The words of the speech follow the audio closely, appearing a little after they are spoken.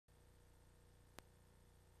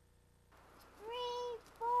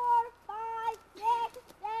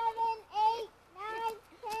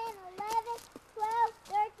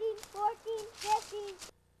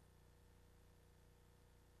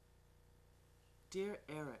Dear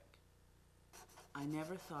Eric, I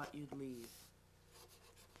never thought you'd leave.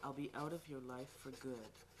 I'll be out of your life for good.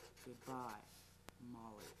 Goodbye,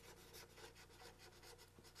 Molly.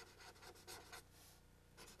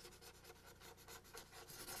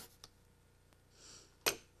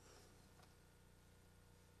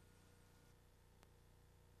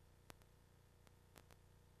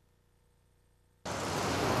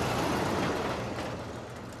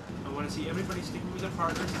 I want to see everybody sticking with their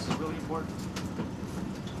partners. This is really important.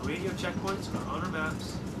 Our radio checkpoints are on our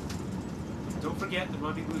maps. Don't forget the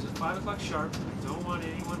rendezvous is at 5 o'clock sharp. I don't want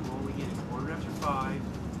anyone rolling in at 5:15.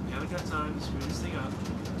 We haven't got time to screw this thing up.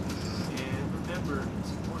 And remember,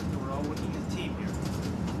 it's important that we're all working as a team here.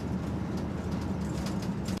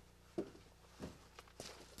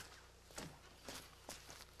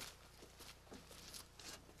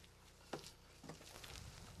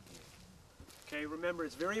 Okay, remember,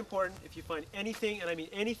 it's very important if you find anything, and I mean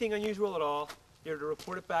anything unusual at all, you're to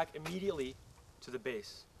report it back immediately to the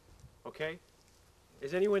base. Okay?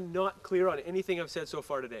 Is anyone not clear on anything I've said so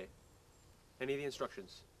far today? Any of the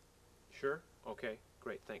instructions? Sure? Okay,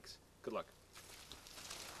 great, thanks. Good luck.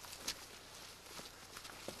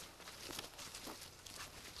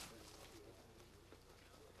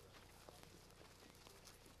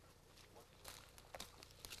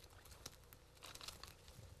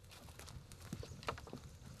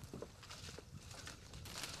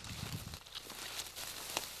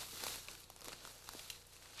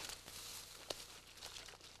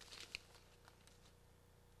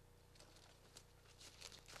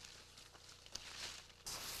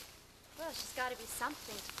 Well, she's got to be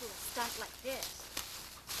something to pull a stunt like this.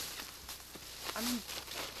 I mean,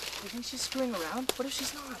 you think she's screwing around? What if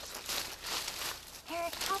she's not?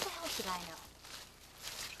 Eric, how the hell should I know?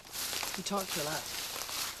 You talked to her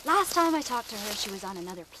last. Last time I talked to her, she was on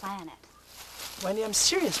another planet. Wendy, I'm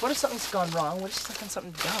serious. What if something's gone wrong? What if she's done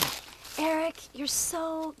something dumb? Eric, you're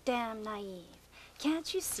so damn naive.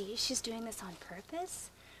 Can't you see she's doing this on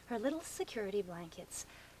purpose? Her little security blankets,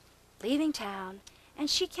 leaving town, and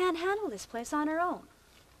she can't handle this place on her own.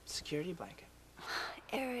 Security blanket.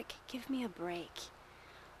 Eric, give me a break.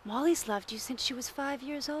 Molly's loved you since she was 5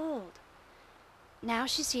 years old. Now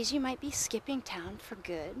she sees you might be skipping town for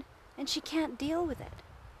good, and she can't deal with it.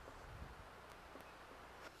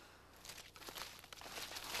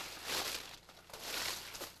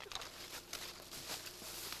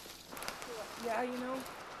 Yeah, you know,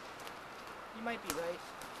 you might be right.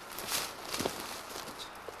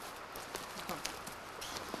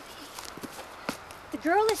 The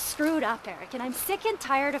girl is screwed up, Eric, and I'm sick and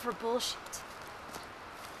tired of her bullshit.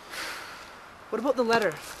 What about the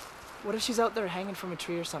letter? What if she's out there hanging from a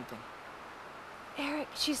tree or something? Eric,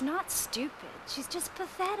 she's not stupid. She's just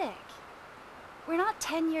pathetic. We're not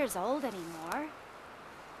 10 years old anymore.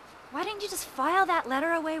 Why didn't you just file that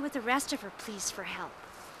letter away with the rest of her pleas for help?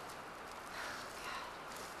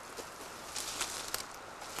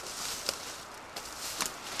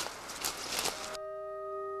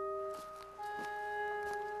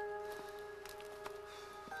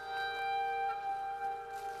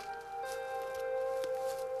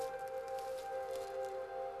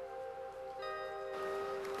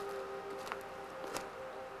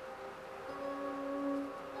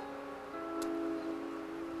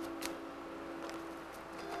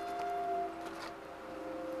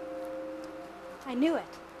 I knew it.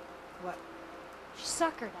 What? She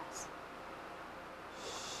suckered us.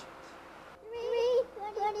 3,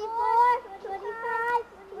 24, 25,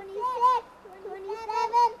 26, 27,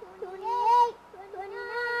 28,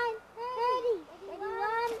 29, 30,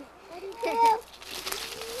 31, 32.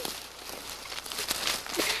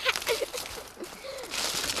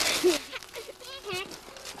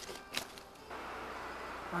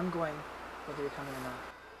 I'm going, whether you're coming or not.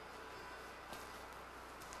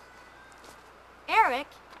 Eric!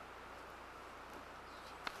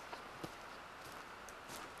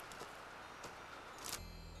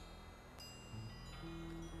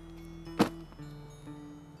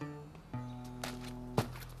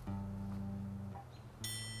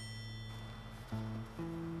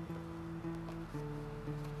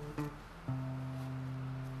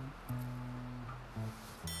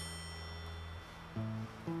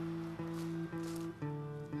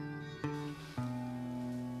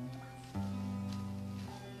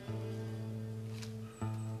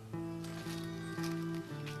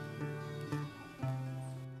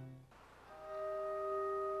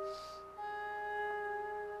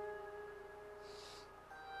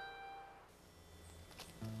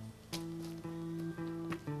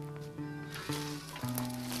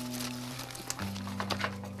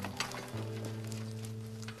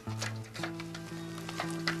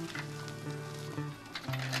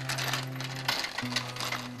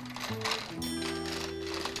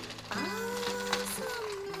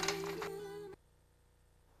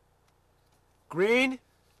 Green?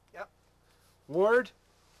 Yep. Ward?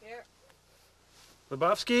 Here.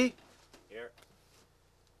 Lebowski? Here.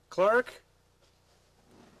 Clark?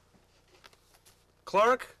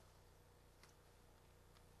 Clark?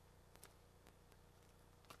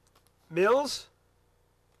 Mills?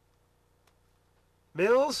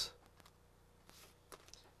 Mills?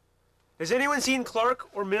 Has anyone seen Clark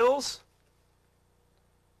or Mills?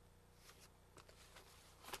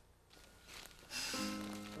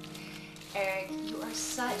 Eric, you are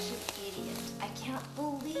such an idiot. I can't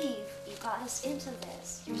believe you got us into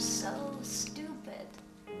this. You're so stupid.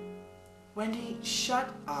 Wendy, shut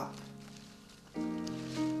up.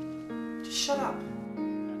 Just shut up.